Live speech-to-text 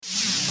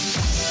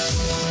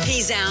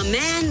He's our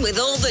man with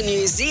all the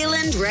New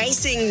Zealand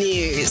racing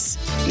news.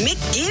 Mick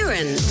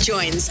Guerin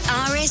joins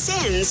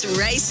RSN's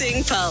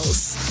Racing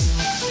Pulse.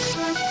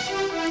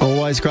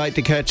 Always great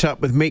to catch up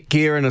with Mick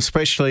Guerin,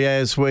 especially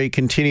as we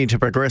continue to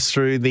progress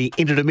through the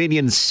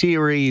Inter-Dominion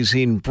Series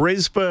in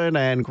Brisbane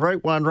and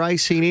Group 1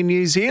 racing in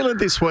New Zealand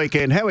this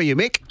weekend. How are you,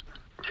 Mick?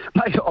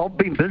 Mate, I've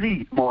been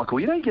busy,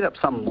 Michael. You don't get up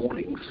some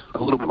mornings,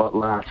 a little bit like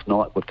last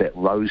night with that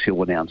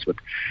Rosehill announcement,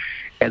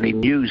 and the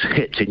news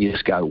hits and you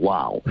just go,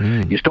 wow.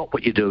 You stop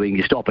what you're doing,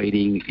 you stop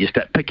eating, you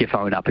pick your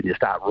phone up and you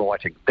start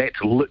writing. That's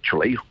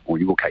literally, or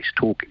in your case,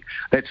 talking.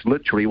 That's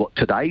literally what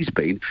today's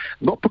been,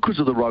 not because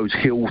of the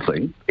Rosehill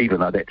thing,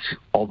 even though that's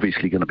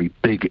obviously going to be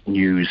big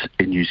news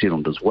in New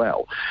Zealand as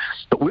well.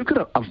 But we've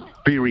got a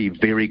very,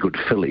 very good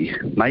filly,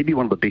 maybe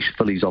one of the best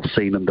fillies I've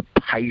seen in the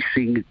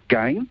pacing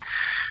game.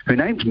 Her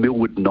name's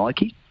Millwood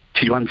Nike.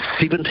 She's won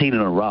 17 in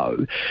a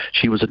row.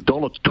 She was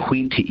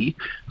 $1.20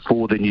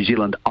 for the New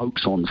Zealand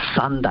Oaks on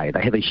Sunday.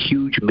 They have a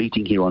huge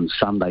meeting here on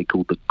Sunday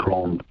called the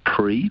Grand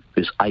Prix.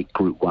 There's 8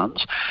 Group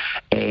 1s.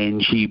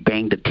 And she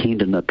banged a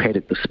 10 in the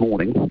paddock this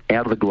morning,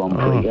 out of the Grand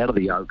Prix, out of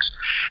the Oaks,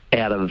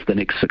 out of the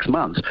next 6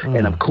 months.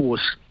 And, of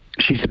course,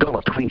 she's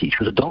 $1.20.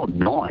 She was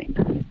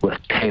 $1.09 with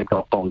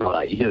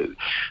tab.com.au.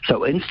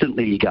 So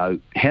instantly you go,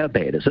 how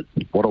bad is it?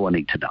 What do I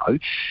need to know?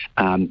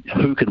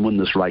 Who can win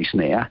this race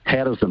now?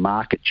 How does the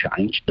market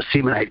change?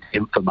 Disseminate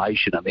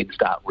information and then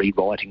start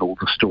rewriting all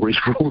the stories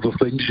for all the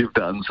things you've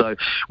done. So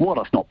what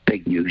if not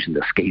big news in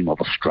the scheme of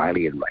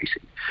Australian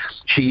racing?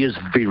 She is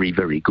very,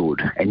 very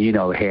good. And you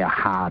know how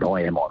hard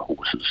I am on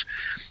horses.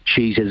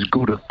 She's as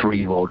good a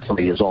 3-year-old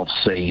filly as I've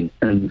seen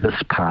in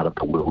this part of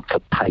the world for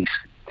pace.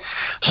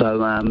 So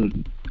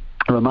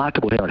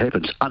remarkable how it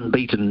happens.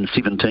 Unbeaten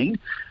 17.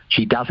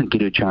 She doesn't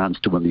get her chance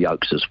to win the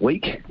Oaks this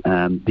week.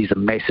 There's a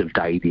massive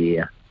day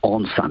there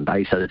on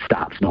Sunday, so it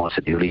starts nice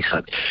and early.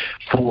 So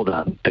for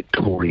the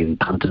Victorian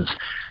punters,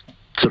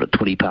 sort of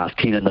 20 past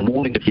 10 in the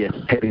morning, if you're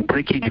having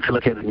brekkie, if you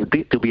look having a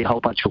bet, there'll be a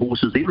whole bunch of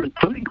horses there,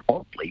 including,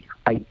 oddly,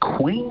 a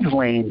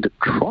Queensland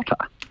trotter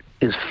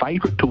is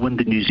favourite to win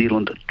the New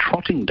Zealand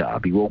Trotting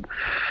Derby. Well,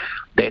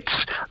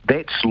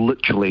 that's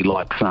literally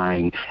like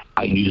saying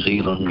a New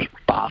Zealand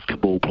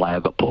basketball player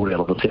got pulled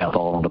out of the South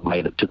Island and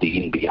made it to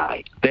the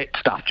NBA. That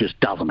stuff just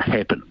doesn't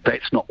happen.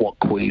 That's not what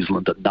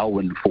Queensland are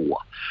known for.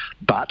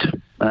 But,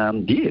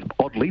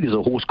 oddly, there's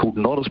a horse called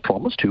Not As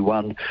Promised who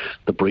won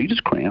the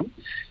Breeders' Crown,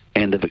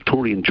 and the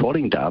Victorian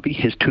Trotting Derby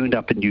has turned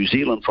up in New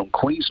Zealand from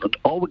Queensland.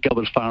 I would go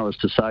as far as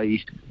to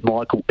say,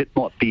 Michael, it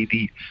might be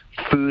the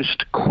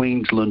first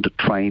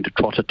Queensland-trained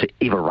trotter to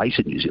ever race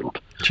in New Zealand.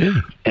 Gee.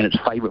 And it's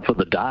favourite for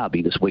the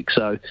Derby this week.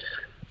 So,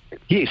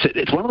 yes,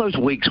 it's one of those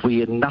weeks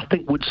where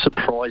nothing would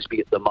surprise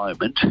me at the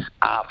moment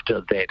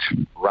after that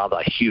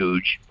rather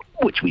huge,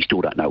 which we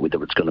still don't know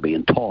whether it's going to be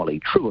entirely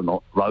true or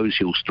not,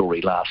 Rosehill story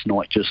last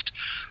night just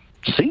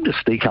seemed to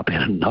sneak up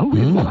out of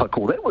nowhere,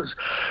 Michael. That was,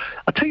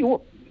 I tell you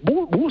what,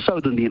 more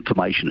so than the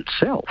information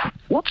itself.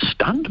 What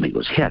stunned me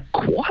was how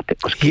quiet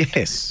it was.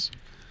 Yes,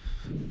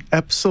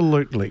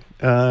 absolutely.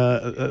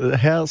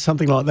 How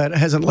something like that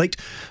hasn't leaked,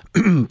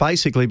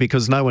 basically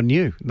because no one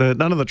knew.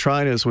 None of the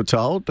trainers were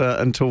told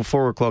until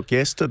 4 o'clock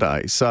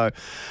yesterday. So,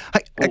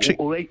 hey,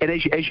 actually... And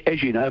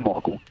as you know,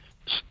 Michael,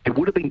 there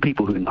would have been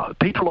people who know.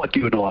 People like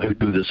you and I who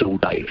do this all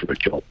day for a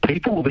job.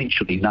 People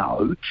eventually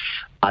know,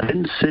 and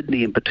in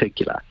Sydney in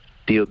particular,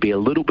 there would be a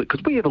little bit,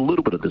 because we have a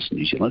little bit of this in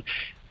New Zealand.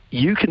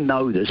 You can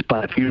know this,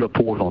 but if you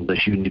report on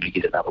this, you never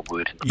get another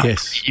word.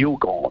 Yes. You're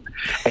gone.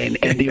 And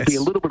there'll be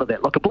a little bit of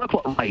that. Like a bloke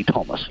like Ray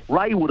Thomas.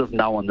 Ray would have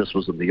known this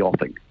was in the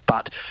offing.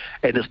 And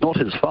it's not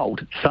his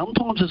fault.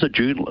 Sometimes as a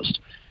journalist,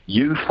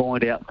 you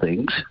find out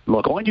things.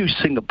 Like I knew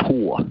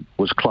Singapore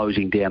was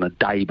closing down a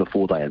day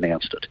before they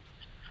announced it.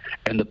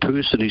 And the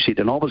person who said,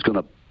 and I was going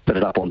to put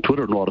it up on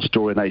Twitter and write a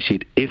story, and they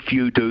said, if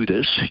you do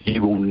this,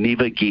 you will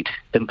never get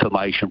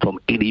information from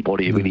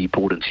anybody of any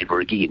importance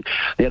ever again.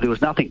 Now, there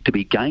was nothing to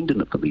be gained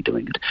in it for me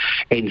doing it.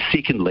 And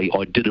secondly,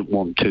 I didn't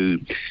want to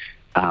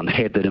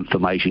have that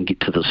information get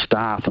to the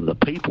staff and the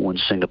people in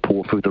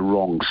Singapore through the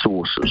wrong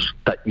sources.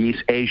 But yes,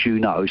 as you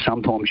know,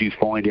 sometimes you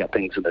find out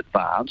things in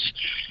advance,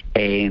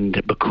 and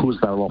because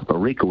they're off the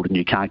record and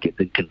you can't get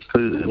them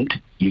confirmed,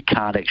 you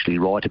can't actually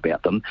write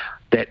about them.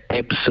 That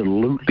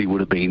absolutely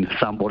would have been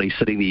somebody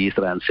sitting there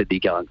yesterday in Sydney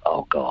going,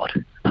 oh God.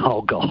 And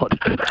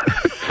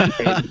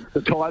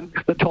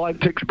the time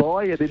ticks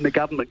by, and then the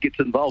government gets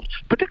involved,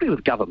 particularly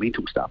with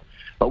governmental stuff.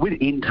 But when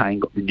Entain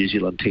got the New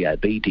Zealand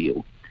TAB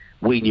deal,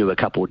 we knew a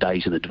couple of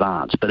days in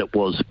advance, but it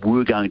was,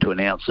 we're going to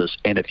announce this,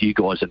 and if you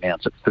guys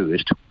announce it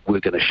first,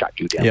 we're going to shut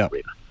you down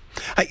forever.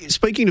 Hey,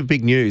 speaking of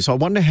big news, I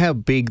wonder how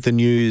big the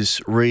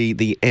news re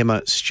the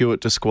Emma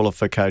Stewart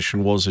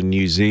disqualification was in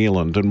New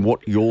Zealand and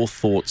what your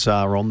thoughts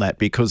are on that,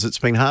 because it's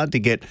been hard to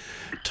get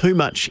too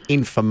much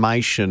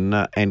information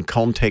and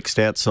context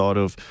outside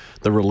of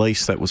the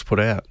release that was put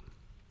out.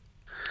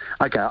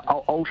 Okay,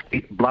 I'll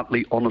speak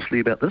bluntly,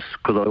 honestly about this,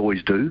 because I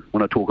always do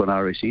when I talk on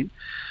RSN.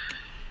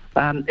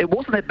 It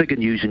wasn't that big a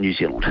news in New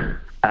Zealand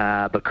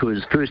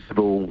because, first of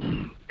all,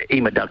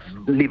 Emma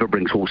never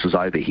brings horses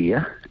over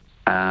here.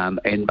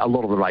 And a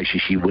lot of the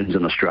races she wins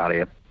in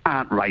Australia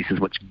aren't races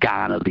which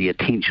garner the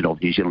attention of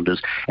New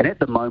Zealanders. And at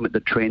the moment, the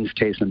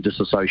Trans-Tasman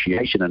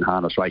disassociation in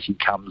harness racing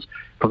comes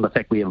from the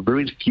fact we have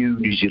very few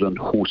New Zealand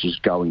horses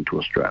going to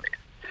Australia.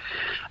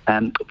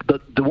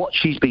 What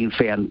she's been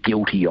found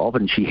guilty of,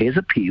 and she has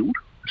appealed,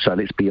 so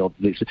let's be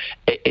honest,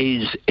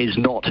 is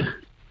not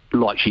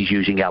like she's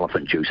using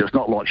elephant juice. It's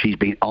not like she's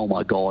been, oh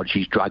my God,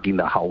 she's drugging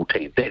the whole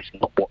team. That's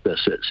not what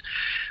this is.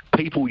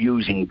 People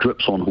using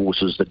drips on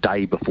horses the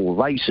day before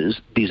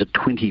races, there's a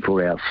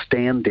 24-hour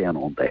stand down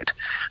on that.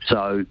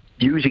 So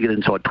using it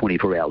inside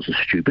 24 hours is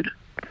stupid.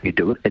 You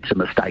do it, it's a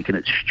mistake and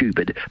it's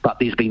stupid. But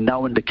there's been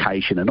no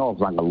indication, and I've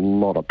rung a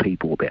lot of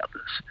people about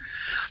this,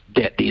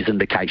 that there's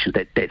indications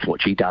that that's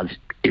what she does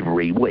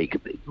every week.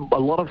 A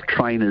lot of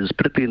trainers,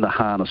 particularly in the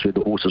harness where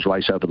the horses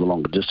race over the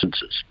longer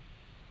distances,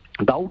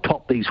 they'll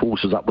top these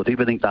horses up with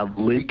everything they're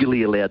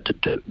legally allowed to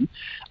do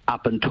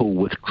up until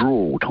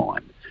withdrawal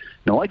time.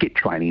 Now, I get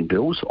training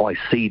bills. I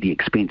see the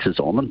expenses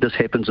on them. This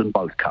happens in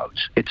both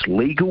codes. It's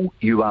legal.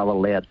 You are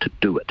allowed to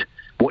do it.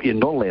 What you're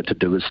not allowed to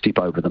do is step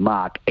over the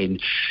mark and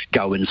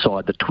go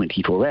inside the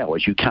 24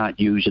 hours. You can't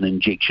use an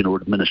injection or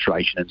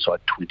administration inside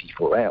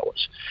 24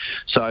 hours.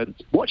 So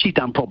what she's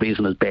done probably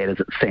isn't as bad as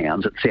it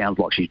sounds. It sounds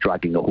like she's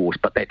drugging a horse,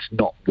 but that's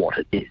not what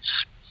it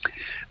is.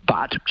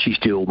 But she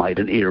still made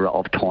an error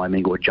of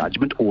timing or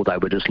judgment, or they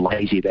were just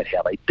lazy about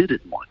how they did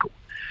it, Michael.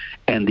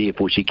 And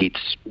therefore she gets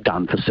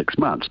done for 6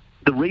 months.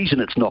 The reason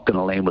it's not going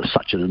to land with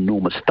such an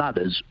enormous thud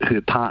is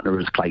her partner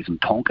is Clayton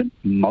Tonkin.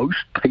 Most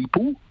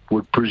people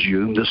would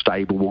presume the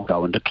stable will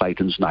go into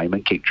Clayton's name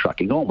and keep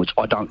trucking onwards.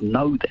 I don't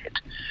know that,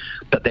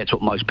 but that's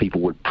what most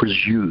people would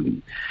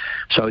presume.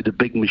 So the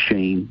big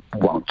machine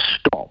won't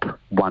stop,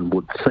 one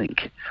would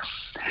think.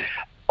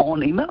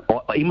 On Emma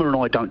and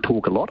I don't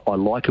talk a lot. I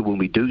like her when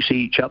we do see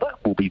each other.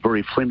 We'll be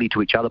very friendly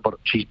to each other, but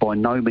she's by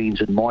no means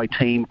in my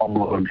team. I'm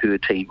not on her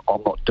team.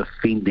 I'm not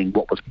defending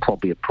what was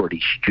probably a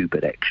pretty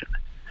stupid action.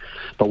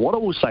 But what I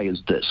will say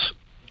is this,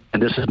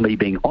 and this is me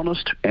being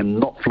honest and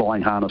not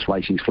flying harness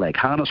racing's flag.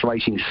 Harness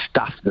racing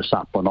stuffed this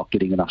up by not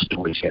getting enough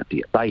stories out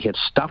there. They have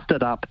stuffed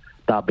it up.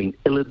 They've been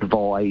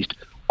ill-advised.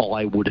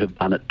 I would have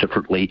done it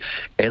differently,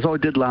 as I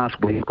did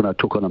last week when I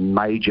took on a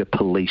major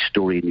police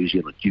story in New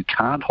Zealand. You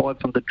can't hide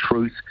from the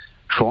truth.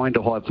 Trying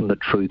to hide from the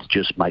truth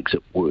just makes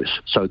it worse.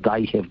 So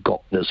they have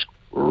got this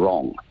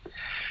wrong.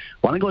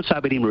 One thing I'd say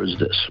about Emma is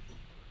this.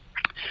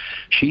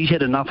 She's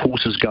had enough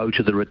horses go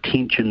to the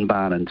retention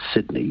barn in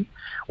Sydney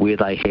where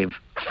they have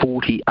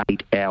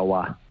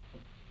 48-hour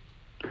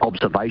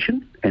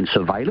observation and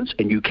surveillance,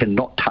 and you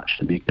cannot touch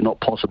them. You cannot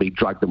possibly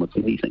drug them with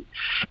anything.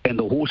 And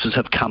the horses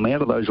have come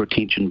out of those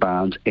retention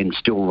barns and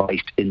still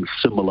raced in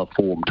similar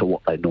form to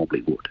what they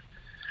normally would.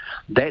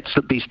 That's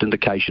the best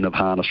indication of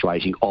harness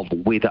racing of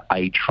whether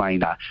a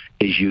trainer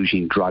is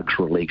using drugs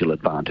for a legal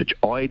advantage.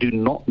 I do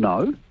not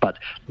know, but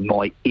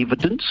my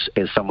evidence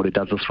as someone who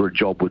does this for a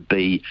job would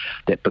be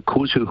that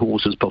because her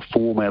horses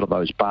perform out of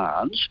those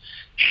barns,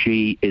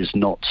 she is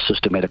not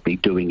systematically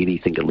doing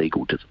anything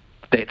illegal to them.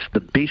 That's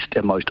the best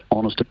and most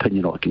honest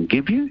opinion I can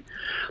give you.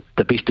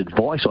 The best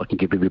advice I can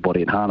give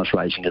everybody in harness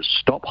racing is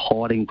stop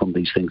hiding from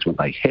these things when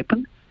they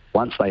happen.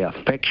 Once they are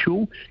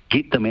factual,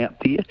 get them out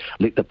there,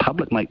 let the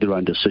public make their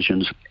own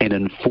decisions and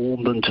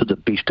inform them to the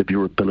best of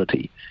your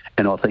ability.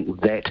 And I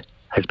think that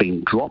has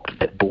been dropped,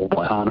 that ball,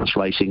 by harness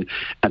racing,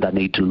 and they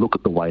need to look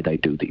at the way they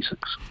do these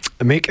things.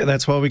 Mick,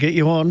 that's why we get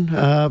you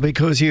on,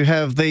 because you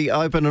have the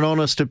open and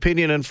honest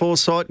opinion and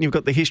foresight, and you've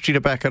got the history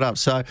to back it up.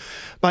 So,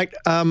 mate,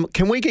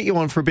 can we get you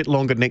on for a bit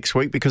longer next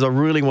week? Because I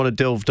really want to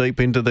delve deep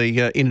into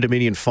the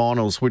Inter-Dominion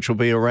finals, which will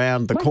be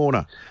around the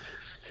corner.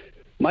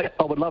 Mate,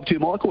 I would love to,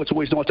 Michael. It's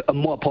always nice to, and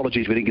my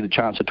apologies we didn't get a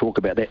chance to talk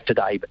about that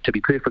today, but to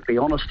be perfectly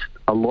honest,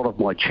 a lot of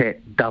my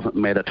chat doesn't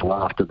matter till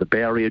after the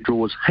barrier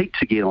draws.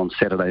 Heaps again on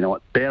Saturday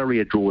night.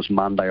 Barrier draws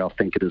Monday, I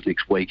think it is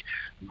next week.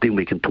 Then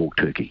we can talk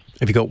turkey.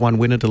 Have you got one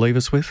winner to leave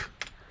us with?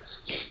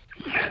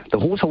 The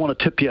horse I want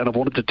to tip you, and I've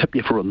wanted to tip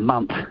you for a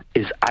month,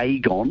 is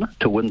Aegon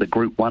to win the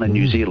Group 1 in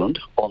New Zealand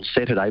on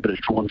Saturday, but it's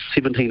drawn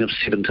 17 of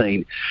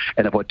 17.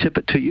 And if I tip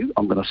it to you,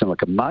 I'm going to sound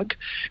like a mug.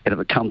 And if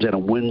it comes out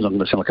and wins, I'm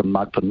going to sound like a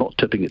mug for not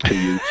tipping it to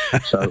you.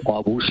 So I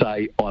will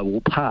say I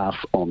will pass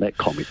on that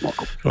comment,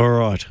 Michael. All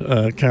right.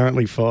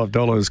 Currently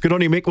 $5. Good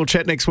on you, Mick. We'll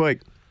chat next week.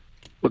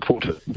 Look forward to it.